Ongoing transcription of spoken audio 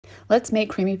Let's make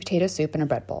creamy potato soup in a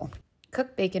bread bowl.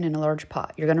 Cook bacon in a large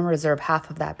pot. You're going to reserve half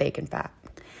of that bacon fat.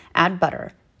 Add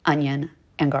butter, onion,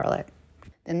 and garlic.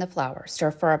 Then the flour.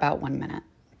 Stir for about 1 minute.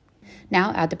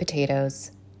 Now add the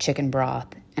potatoes, chicken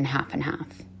broth, and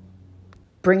half.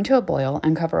 Bring to a boil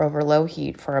and cover over low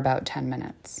heat for about 10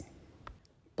 minutes.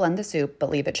 Blend the soup, but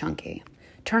leave it chunky.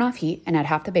 Turn off heat and add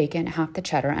half the bacon, half the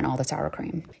cheddar, and all the sour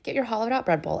cream. Get your hollowed out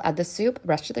bread bowl, add the soup,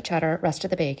 rest of the cheddar, rest of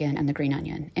the bacon, and the green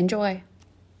onion. Enjoy!